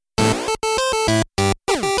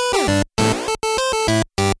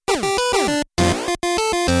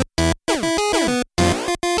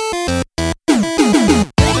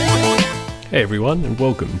Hey everyone, and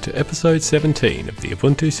welcome to episode 17 of the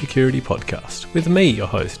Ubuntu Security Podcast with me, your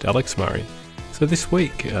host, Alex Murray. So this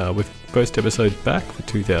week, with first episode back for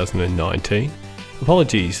 2019.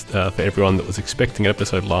 Apologies for everyone that was expecting an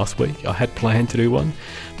episode last week. I had planned to do one.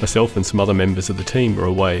 Myself and some other members of the team were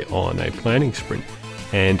away on a planning sprint,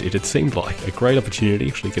 and it had seemed like a great opportunity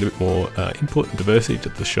to actually get a bit more input and diversity to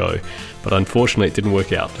the show, but unfortunately it didn't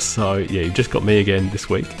work out. So yeah, you've just got me again this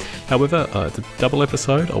week. However, it's a double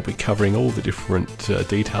episode. I'll be covering all the different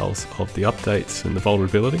details of the updates and the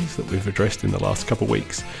vulnerabilities that we've addressed in the last couple of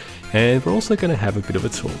weeks. And we're also going to have a bit of a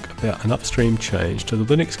talk about an upstream change to the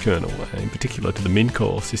Linux kernel, in particular to the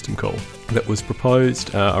min-call system call that was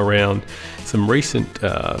proposed around some recent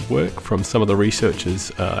work from some of the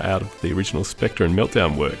researchers out of the original Spectre and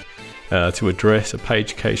Meltdown work to address a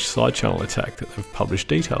page cache side channel attack that they've published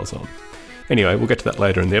details on. Anyway, we'll get to that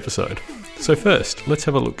later in the episode. So first, let's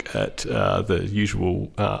have a look at the usual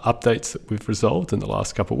updates that we've resolved in the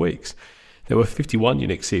last couple of weeks. There were 51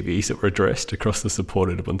 unique CVEs that were addressed across the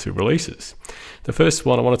supported Ubuntu releases. The first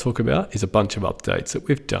one I want to talk about is a bunch of updates that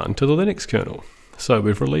we've done to the Linux kernel. So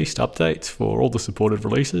we've released updates for all the supported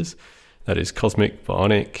releases, that is Cosmic,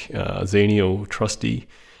 Bionic, Xenial, Trusty,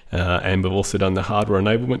 and we've also done the hardware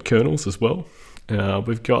enablement kernels as well.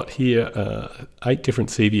 We've got here 8 different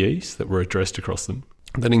CVEs that were addressed across them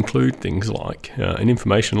that include things like an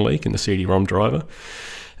information leak in the CD-ROM driver.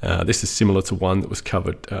 This is similar to one that was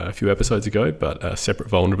covered a few episodes ago, but a separate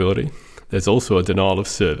vulnerability. There's also a denial of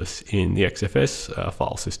service in the XFS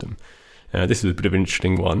file system. This is a bit of an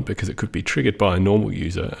interesting one because it could be triggered by a normal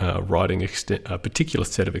user writing a particular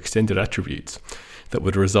set of extended attributes that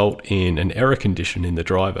would result in an error condition in the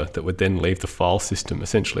driver that would then leave the file system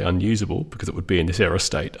essentially unusable because it would be in this error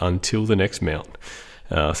state until the next mount.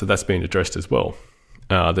 So that's been addressed as well.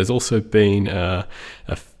 There's also been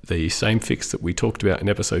the same fix that we talked about in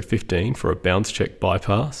episode 15 for a bounce check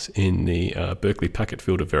bypass in the Berkeley packet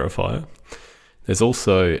filter verifier. There's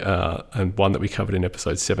also one that we covered in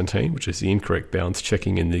episode 17, which is the incorrect bounce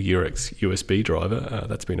checking in the Eurex USB driver.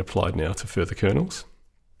 That's been applied now to further kernels.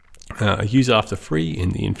 Use after free in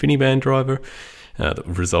the InfiniBand driver. That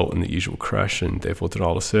would result in the usual crash and therefore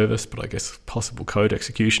denial of service, but I guess possible code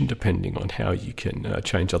execution depending on how you can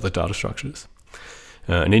change other data structures.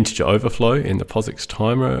 An integer overflow in the POSIX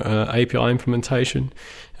timer API implementation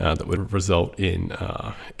that would result in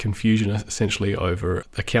confusion essentially over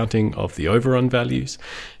the counting of the overrun values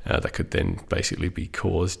that could then basically be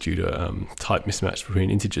caused due to type mismatch between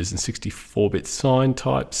integers and 64-bit sign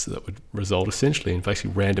types that would result essentially in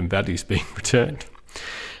basically random values being returned.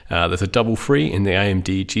 There's a double free in the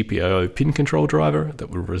AMD GPIO pin control driver that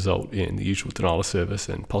would result in the usual denial of service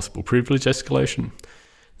and possible privilege escalation.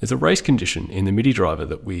 There's a race condition in the MIDI driver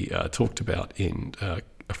that we talked about in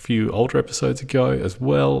a few older episodes ago as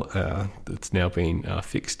well. That's now been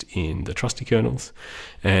fixed in the Trusty kernels,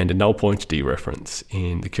 and a null pointer dereference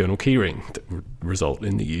in the kernel keyring that would result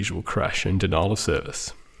in the usual crash and denial of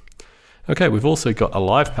service. Okay, we've also got a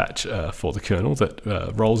live patch for the kernel that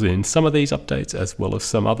rolls in some of these updates as well as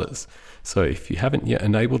some others. So if you haven't yet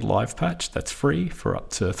enabled live patch, that's free for up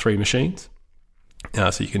to 3 machines.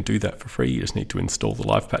 So you can do that for free. You just need to install the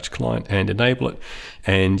live patch client and enable it,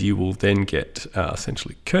 and you will then get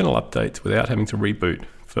essentially kernel updates without having to reboot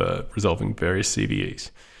for resolving various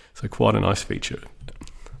CVEs. So quite a nice feature.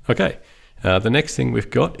 Okay, the next thing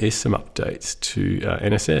we've got is some updates to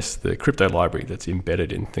NSS, the crypto library that's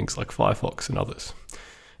embedded in things like Firefox and others.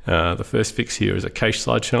 The first fix here is a cache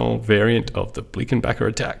side channel variant of the Blickenbacker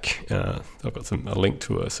attack. I've got a link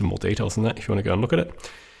to some more details on that if you want to go and look at it.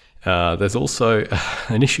 There's also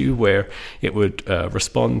an issue where it would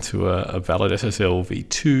respond to a valid SSL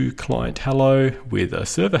v2 client hello with a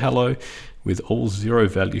server hello with all 0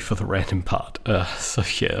 value for the random part. So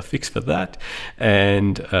yeah, a fix for that.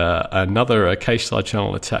 And another cache side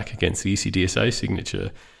channel attack against the ECDSA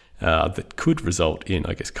signature that could result in,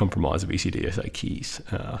 I guess, compromise of ECDSA keys.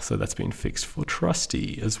 So that's been fixed for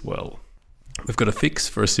Trusty as well. We've got a fix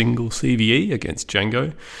for a single CVE against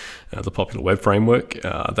Django, the popular web framework.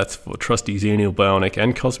 That's for Trusty, Xenial, Bionic,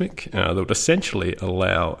 and Cosmic. That would essentially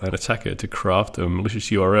allow an attacker to craft a malicious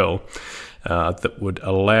URL that would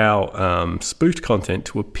allow spoofed content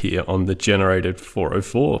to appear on the generated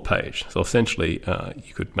 404 page. So essentially,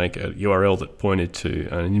 you could make a URL that pointed to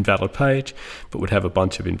an invalid page, but would have a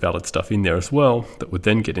bunch of invalid stuff in there as well that would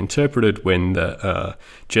then get interpreted when the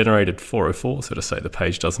generated 404, so to say the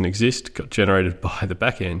page doesn't exist, got generated by the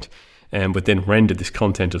backend, and would then render this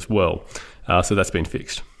content as well. So that's been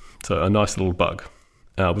fixed. So a nice little bug.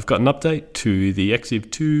 We've got an update to the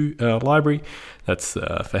EXIV2 library. That's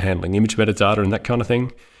for handling image metadata and that kind of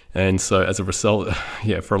thing. And so as a result,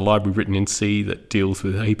 for a library written in C that deals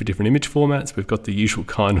with a heap of different image formats, we've got the usual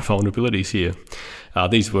kind of vulnerabilities here.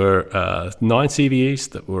 These were 9 CVEs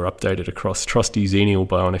that were updated across Trusty, Xenial,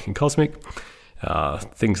 Bionic, and Cosmic.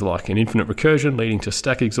 Things like an infinite recursion leading to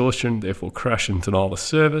stack exhaustion, therefore crash and denial of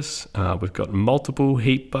service. We've got multiple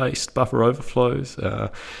heap-based buffer overflows,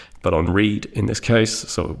 but on read in this case,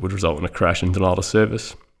 so it would result in a crash and denial of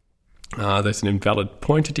service. There's an invalid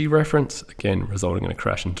pointer dereference, again resulting in a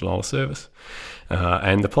crash and denial of service,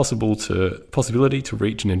 and the possibility to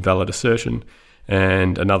reach an invalid assertion,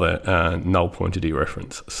 and another null pointer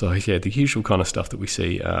dereference. So the usual kind of stuff that we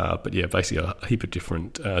see, but basically a heap of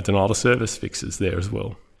different denial of service fixes there as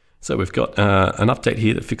well. So we've got an update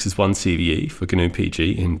here that fixes one CVE for GNU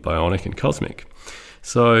PG in Bionic and Cosmic.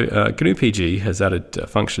 So GNU PG has added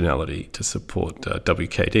functionality to support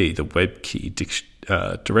WKD, the Web Key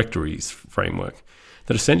Directories framework,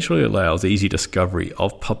 that essentially allows easy discovery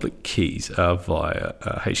of public keys via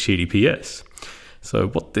HTTPS. So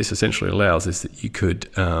what this essentially allows is that you could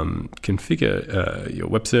configure your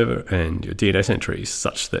web server and your DNS entries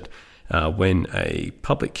such that when a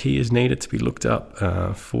public key is needed to be looked up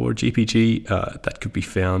for GPG, that could be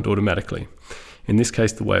found automatically. In this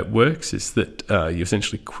case, the way it works is that you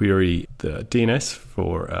essentially query the DNS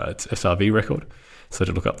for its SRV record, so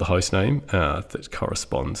to look up the host name that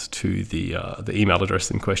corresponds to the email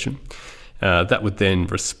address in question. That would then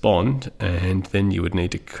respond, and then you would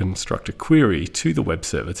need to construct a query to the web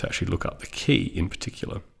server to actually look up the key in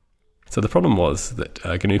particular. So the problem was that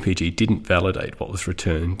GNU PG didn't validate what was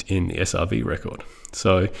returned in the SRV record.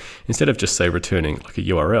 So instead of just, say, returning like a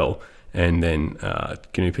URL, and then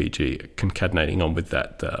GNU PG concatenating on with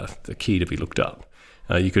that the key to be looked up,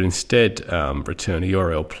 you could instead return a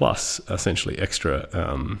URL plus essentially extra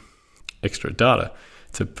data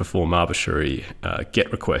to perform arbitrary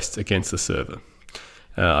GET requests against the server.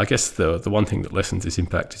 I guess the one thing that lessens this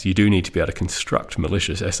impact is you do need to be able to construct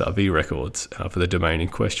malicious SRV records for the domain in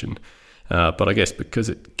question. But I guess because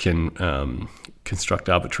it can construct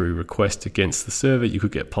arbitrary requests against the server, you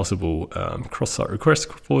could get possible cross-site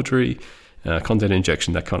request forgery, content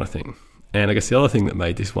injection, that kind of thing. And I guess the other thing that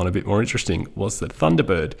made this one a bit more interesting was that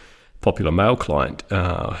Thunderbird, popular mail client,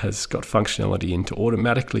 has got functionality in to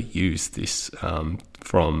automatically use this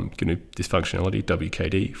from GNU, this functionality,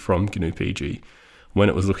 WKD, from GNU PG when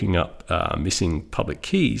it was looking up missing public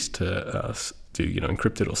keys to do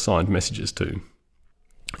encrypted or signed messages to.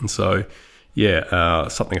 And so,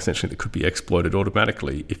 something essentially that could be exploited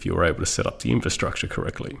automatically if you were able to set up the infrastructure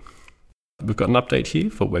correctly. We've got an update here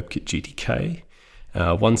for WebKit GTK.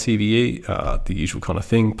 One CVE, the usual kind of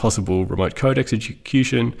thing, possible remote code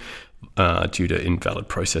execution due to invalid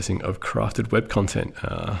processing of crafted web content.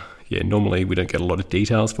 Normally we don't get a lot of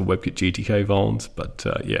details for WebKit GTK vulns, but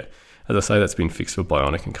as I say, that's been fixed for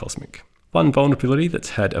Bionic and Cosmic. One vulnerability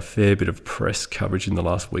that's had a fair bit of press coverage in the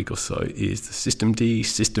last week or so is the systemd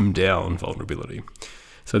system down vulnerability.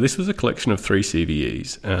 So this was a collection of 3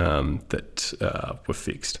 CVEs that were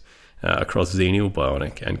fixed across Xenial,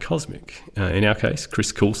 Bionic, and Cosmic. In our case,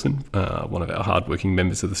 Chris Coulson, one of our hardworking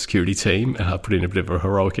members of the security team, put in a bit of a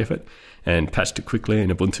heroic effort and patched it quickly,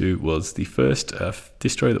 and Ubuntu was the first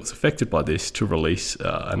distro that was affected by this to release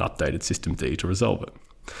an updated systemd to resolve it.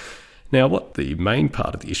 Now, what the main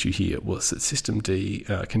part of the issue here was that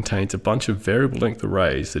systemd contains a bunch of variable length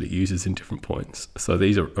arrays that it uses in different points. So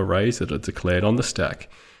these are arrays that are declared on the stack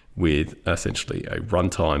with essentially a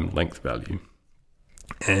runtime length value.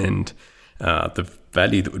 And the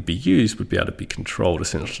value that would be used would be able to be controlled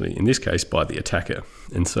essentially, in this case, by the attacker.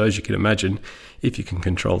 And so as you can imagine, if you can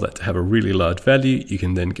control that to have a really large value, you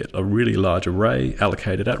can then get a really large array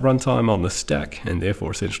allocated at runtime on the stack and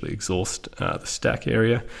therefore essentially exhaust the stack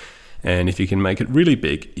area. And if you can make it really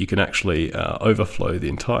big, you can actually overflow the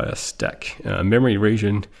entire stack memory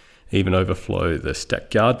region, even overflow the stack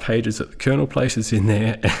guard pages that the kernel places in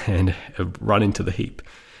there and run into the heap.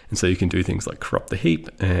 And so you can do things like corrupt the heap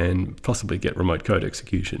and possibly get remote code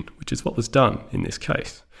execution, which is what was done in this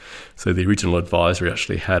case. So the original advisory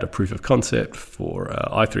actually had a proof of concept for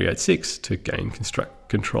i386 to gain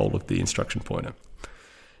control of the instruction pointer.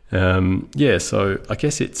 So I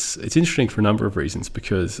guess it's interesting for a number of reasons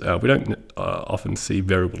because we don't often see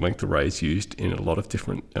variable length arrays used in a lot of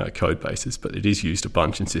different code bases, but it is used a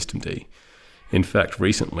bunch in systemd. In fact,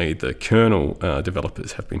 recently the kernel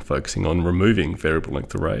developers have been focusing on removing variable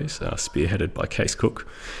length arrays, spearheaded by Case Cook.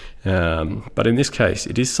 But in this case,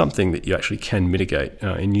 it is something that you actually can mitigate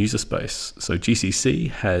in user space. So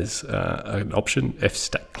GCC has an option,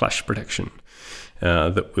 fstack clash protection,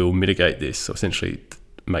 that will mitigate this. So essentially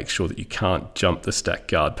make sure that you can't jump the stack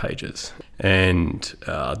guard pages. And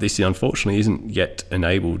this unfortunately isn't yet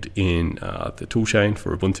enabled in the toolchain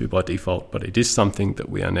for Ubuntu by default, but it is something that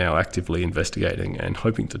we are now actively investigating and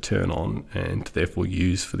hoping to turn on and therefore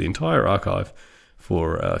use for the entire archive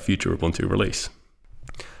for future Ubuntu release.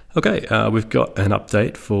 Okay, we've got an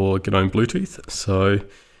update for GNOME Bluetooth. So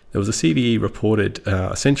there was a CVE reported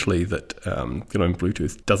essentially that GNOME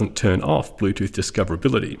Bluetooth doesn't turn off Bluetooth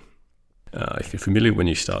discoverability. If you're familiar, when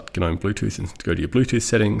you start GNOME Bluetooth and go to your Bluetooth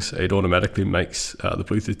settings, it automatically makes the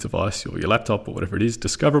Bluetooth device or your laptop or whatever it is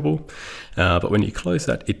discoverable. But when you close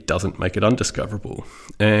that, it doesn't make it undiscoverable.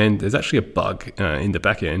 And there's actually a bug in the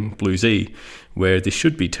back end, BlueZ, where this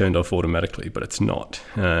should be turned off automatically, but it's not.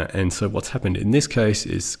 And so what's happened in this case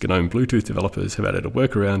is GNOME Bluetooth developers have added a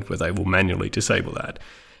workaround where they will manually disable that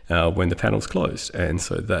when the panel's closed. And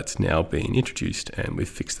so that's now been introduced, and we've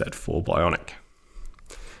fixed that for Bionic.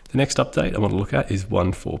 The next update I want to look at is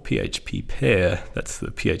one for PHP Pair. That's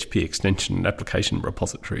the PHP extension and application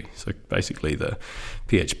repository. So basically the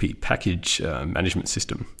PHP package management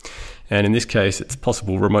system. And in this case, it's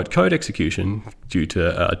possible remote code execution due to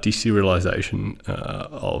deserialization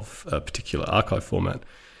of a particular archive format,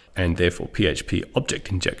 and therefore PHP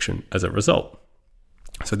object injection as a result.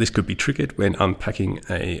 So this could be triggered when unpacking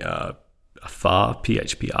a FAR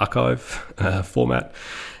PHP archive format.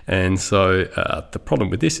 And so the problem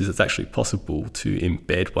with this is it's actually possible to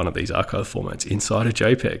embed one of these archive formats inside a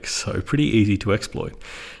JPEG. So pretty easy to exploit.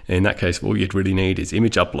 In that case, all you'd really need is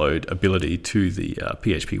image upload ability to the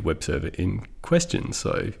PHP web server in question.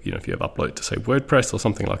 So, if you have upload to say WordPress or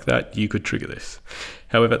something like that, you could trigger this.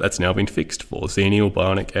 However, that's now been fixed for Xenial,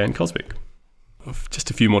 Bionic, and Cosmic. Just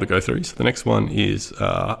a few more to go through. So the next one is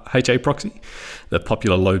HA proxy, the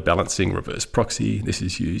popular load balancing reverse proxy. This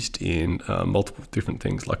is used in multiple different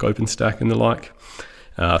things like OpenStack and the like.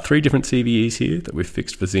 3 different CVEs here that we've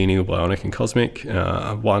fixed for Xenial, Bionic, and Cosmic.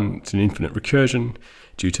 One is an infinite recursion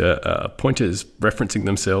due to pointers referencing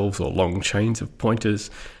themselves or long chains of pointers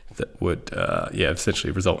that would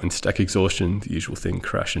essentially result in stack exhaustion, the usual thing,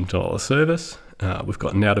 crash and denial of service. We've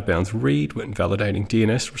got an out-of-bounds read when validating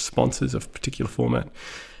DNS responses of a particular format.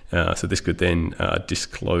 So this could then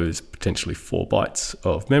disclose potentially 4 bytes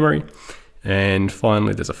of memory. And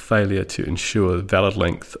finally, there's a failure to ensure the valid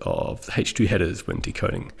length of the H2 headers when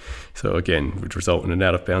decoding. So again, would result in an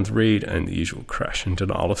out-of-bounds read and the usual crash and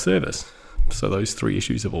denial of service. So those 3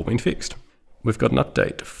 issues have all been fixed. We've got an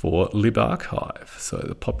update for libarchive, so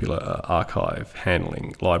the popular archive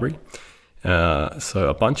handling library. So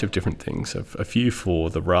a bunch of different things, a few for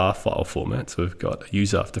the RAR file format. So we've got a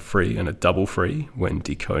use after free and a double free when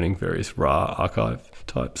decoding various RAR archive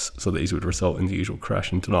types. So these would result in the usual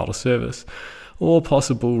crash and denial of service, or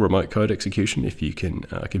possible remote code execution if you can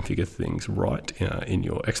configure things right in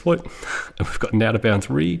your exploit. And we've got an out-of-bounds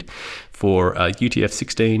read for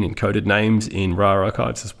UTF-16 encoded names in RAR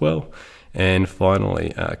archives as well. And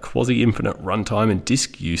finally, quasi-infinite runtime and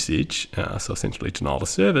disk usage, so essentially denial of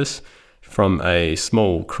service, from a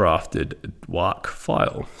small crafted WARC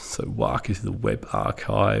file. So WARC is the web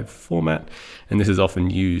archive format, and this is often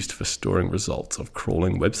used for storing results of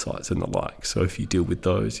crawling websites and the like. So if you deal with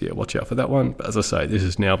those, watch out for that one. But as I say, this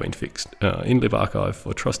has now been fixed in libarchive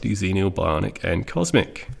for trusty Xenial, Bionic, and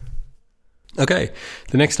Cosmic. Okay,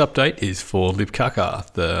 the next update is for libcaca,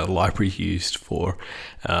 the library used for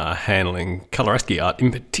handling color ASCII art,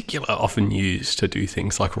 in particular often used to do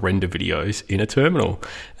things like render videos in a terminal.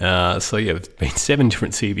 So there's been 7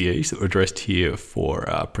 different CVEs that were addressed here for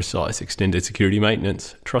precise extended security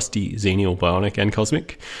maintenance, trusty Xenial, Bionic, and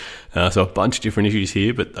Cosmic. So a bunch of different issues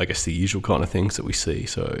here, but I guess the usual kind of things that we see.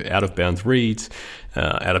 So out-of-bounds reads,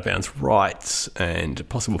 out-of-bounds writes, and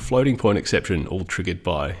possible floating point exception, all triggered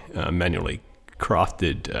by manually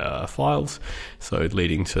crafted files, so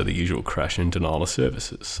leading to the usual crash and denial of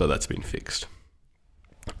services. So that's been fixed.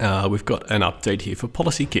 We've got an update here for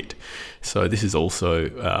PolicyKit. So this is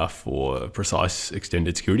also for precise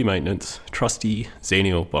extended security maintenance, trusty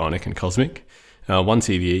Xenial, Bionic, and Cosmic. One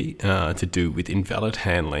CVE to do with invalid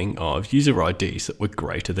handling of user IDs that were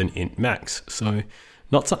greater than int max. So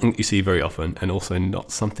not something that you see very often, and also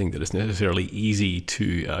not something that is necessarily easy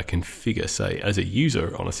to configure, say, as a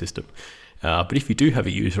user on a system. But if you do have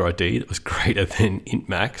a user ID that was greater than int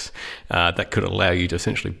max, that could allow you to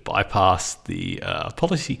essentially bypass the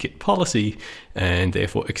PolicyKit policy and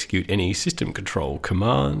therefore execute any system control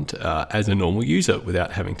command as a normal user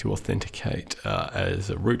without having to authenticate as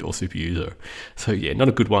a root or super user. So not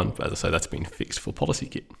a good one, but as I say, that's been fixed for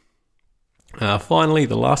PolicyKit. Finally,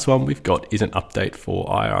 the last one we've got is an update for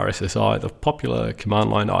IRSSI, the popular command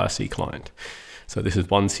line IRC client. So this is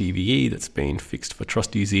one CVE that's been fixed for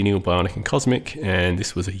Trusty, Xenial, Bionic and Cosmic, and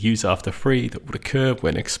this was a use after free that would occur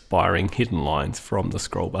when expiring hidden lines from the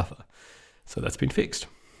scroll buffer. So that's been fixed.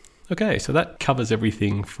 Okay, so that covers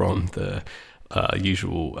everything from the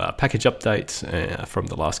usual package updates from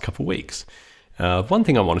the last couple of weeks. One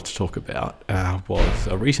thing I wanted to talk about was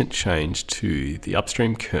a recent change to the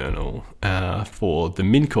upstream kernel for the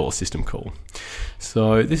MinCore system call.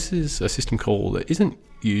 So this is a system call that isn't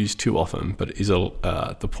used too often, but is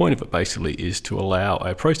the point of it basically is to allow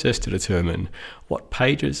a process to determine what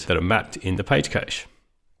pages that are mapped in the page cache.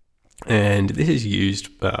 And this is used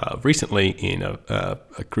recently in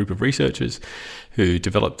a group of researchers who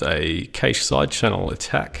developed a cache side channel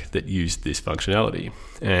attack that used this functionality.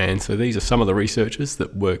 And so these are some of the researchers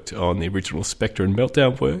that worked on the original Spectre and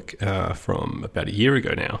Meltdown work from about a year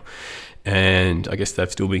ago now. And I guess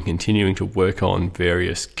they've still been continuing to work on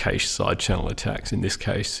various cache side channel attacks, in this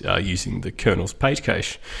case using the kernel's page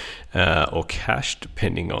cache or cache,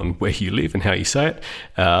 depending on where you live and how you say it.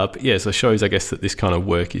 But yeah, so it shows, I guess, that this kind of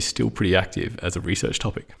work is still pretty active as a research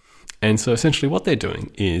topic. And so essentially what they're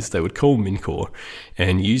doing is they would call MinCore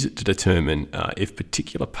and use it to determine if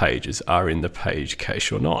particular pages are in the page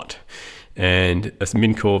cache or not. And as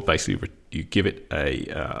MinCore, basically you give it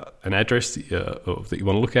an address that you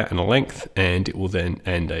want to look at and a length, and it will then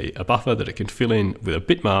a buffer that it can fill in with a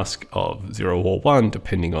bit mask of 0 or 1,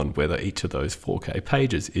 depending on whether each of those 4K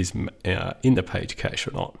pages is in the page cache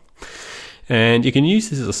or not. And you can use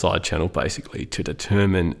this as a side channel basically to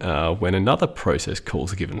determine when another process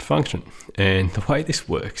calls a given function. And the way this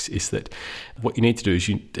works is that what you need to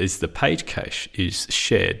do is the page cache is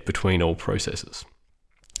shared between all processes.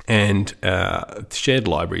 And shared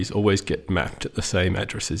libraries always get mapped at the same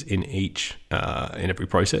addresses in every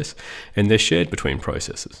process, and they're shared between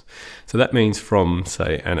processes. So that means from,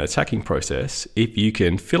 say, an attacking process, if you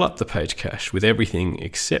can fill up the page cache with everything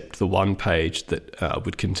except the one page that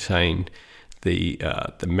would contain the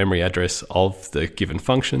memory address of the given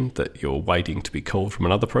function that you're waiting to be called from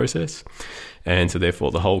another process, and so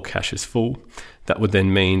therefore the whole cache is full, that would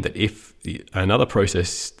then mean that if another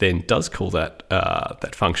process then does call that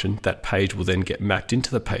function, that page will then get mapped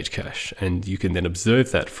into the page cache, and you can then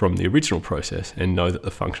observe that from the original process and know that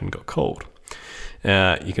the function got called.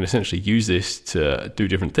 You can essentially use this to do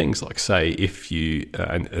different things, like say if you,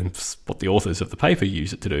 and what the authors of the paper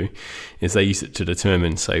use it to do, is they use it to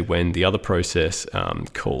determine, say, when the other process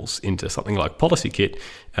calls into something like PolicyKit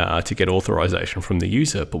to get authorization from the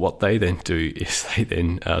user. But what they then do is they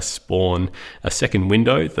then spawn a second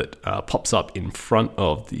window that pops up in front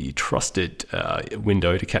of the trusted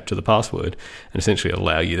window to capture the password, and essentially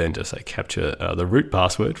allow you then to, say, capture the root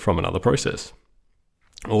password from another process.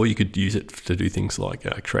 Or you could use it to do things like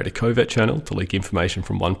create a covert channel to leak information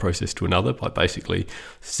from one process to another by basically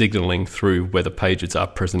signaling through whether pages are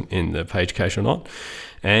present in the page cache or not.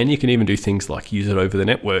 And you can even do things like use it over the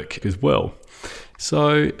network as well.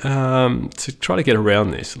 So to try to get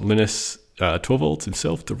around this, Linus Torvalds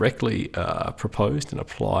himself directly proposed and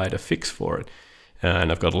applied a fix for it.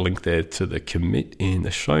 And I've got a link there to the commit in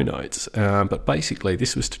the show notes. But basically,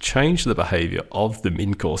 this was to change the behavior of the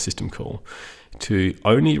MinCore system call to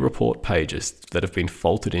only report pages that have been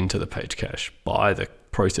faulted into the page cache by the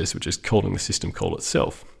process which is calling the system call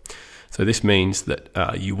itself. So this means that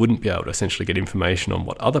you wouldn't be able to essentially get information on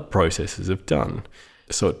what other processes have done.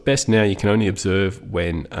 So at best now you can only observe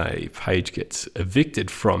when a page gets evicted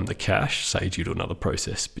from the cache, say due to another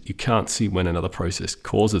process, but you can't see when another process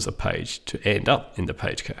causes a page to end up in the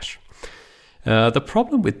page cache. The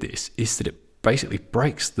problem with this is that it basically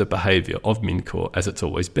breaks the behavior of MinCore as it's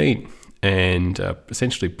always been, and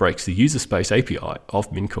essentially breaks the user space API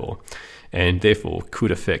of MinCore, and therefore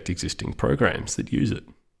could affect existing programs that use it.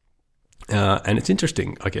 And it's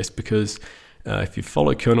interesting, I guess, because if you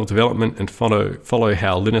follow kernel development and follow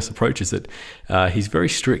how Linus approaches it, he's very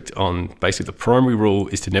strict on basically the primary rule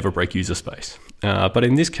is to never break user space. But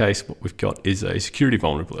in this case, what we've got is a security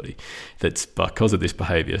vulnerability that's because of this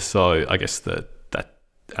behavior. So I guess that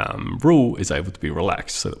rule is able to be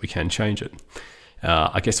relaxed so that we can change it.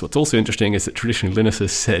 I guess what's also interesting is that traditionally Linus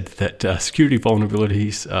has said that security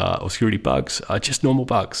vulnerabilities or security bugs are just normal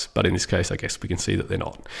bugs, but in this case I guess we can see that they're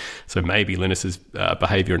not. So maybe Linus's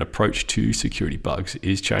behavior and approach to security bugs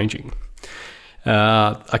is changing.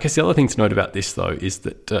 I guess the other thing to note about this though is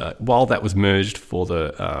that while that was merged for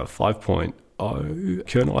the 5.0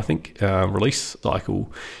 kernel, I think, release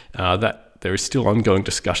cycle, that there is still ongoing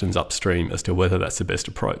discussions upstream as to whether that's the best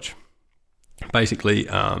approach. Basically,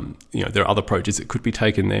 there are other approaches that could be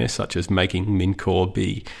taken there, such as making MinCore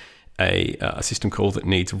be a system call that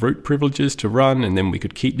needs root privileges to run, and then we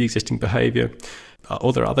could keep the existing behavior.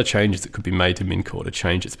 Or there are other changes that could be made to MinCore to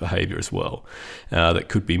change its behavior as well that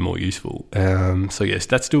could be more useful. So yes,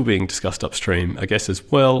 that's still being discussed upstream, I guess, as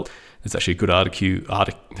well. There's actually a good article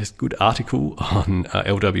on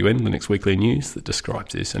LWN, Linux Weekly News, that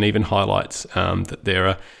describes this and even highlights that there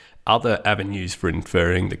are other avenues for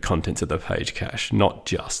inferring the contents of the page cache, not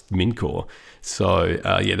just MinCore. So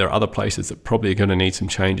there are other places that probably are going to need some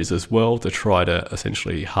changes as well to try to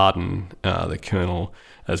essentially harden the kernel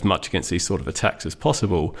as much against these sort of attacks as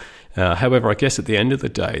possible. However, I guess at the end of the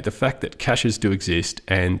day, the fact that caches do exist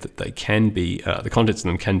and that they can be, the contents of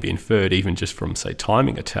them can be inferred even just from, say,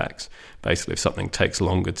 timing attacks. Basically, if something takes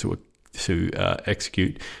longer to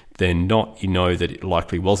execute than not, you know that it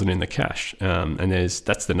likely wasn't in the cache. And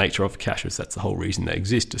that's the nature of caches. That's the whole reason they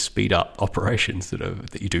exist, to speed up operations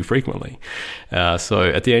that you do frequently. So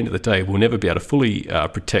at the end of the day, we'll never be able to fully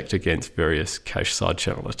protect against various cache side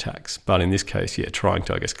channel attacks. But in this case, trying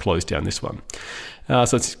to, I guess, close down this one.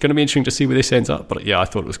 So it's going to be interesting to see where this ends up. But I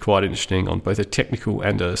thought it was quite interesting on both a technical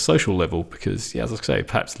and a social level because, as I say,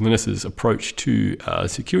 perhaps Linus's approach to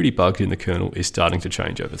security bugs in the kernel is starting to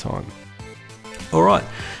change over time. All right,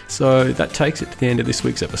 so that takes it to the end of this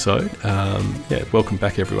week's episode. Welcome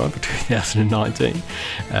back everyone for 2019.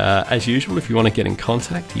 As usual, if you want to get in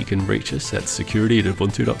contact, you can reach us at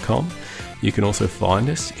security@ubuntu.com. You can also find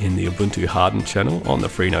us in the Ubuntu Hardened channel on the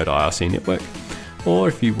Freenode IRC network. Or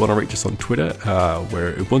if you want to reach us on Twitter,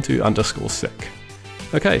 we're Ubuntu_sec.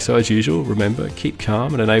 Okay, so as usual, remember, keep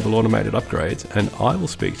calm and enable automated upgrades, and I will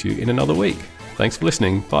speak to you in another week. Thanks for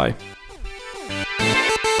listening. Bye.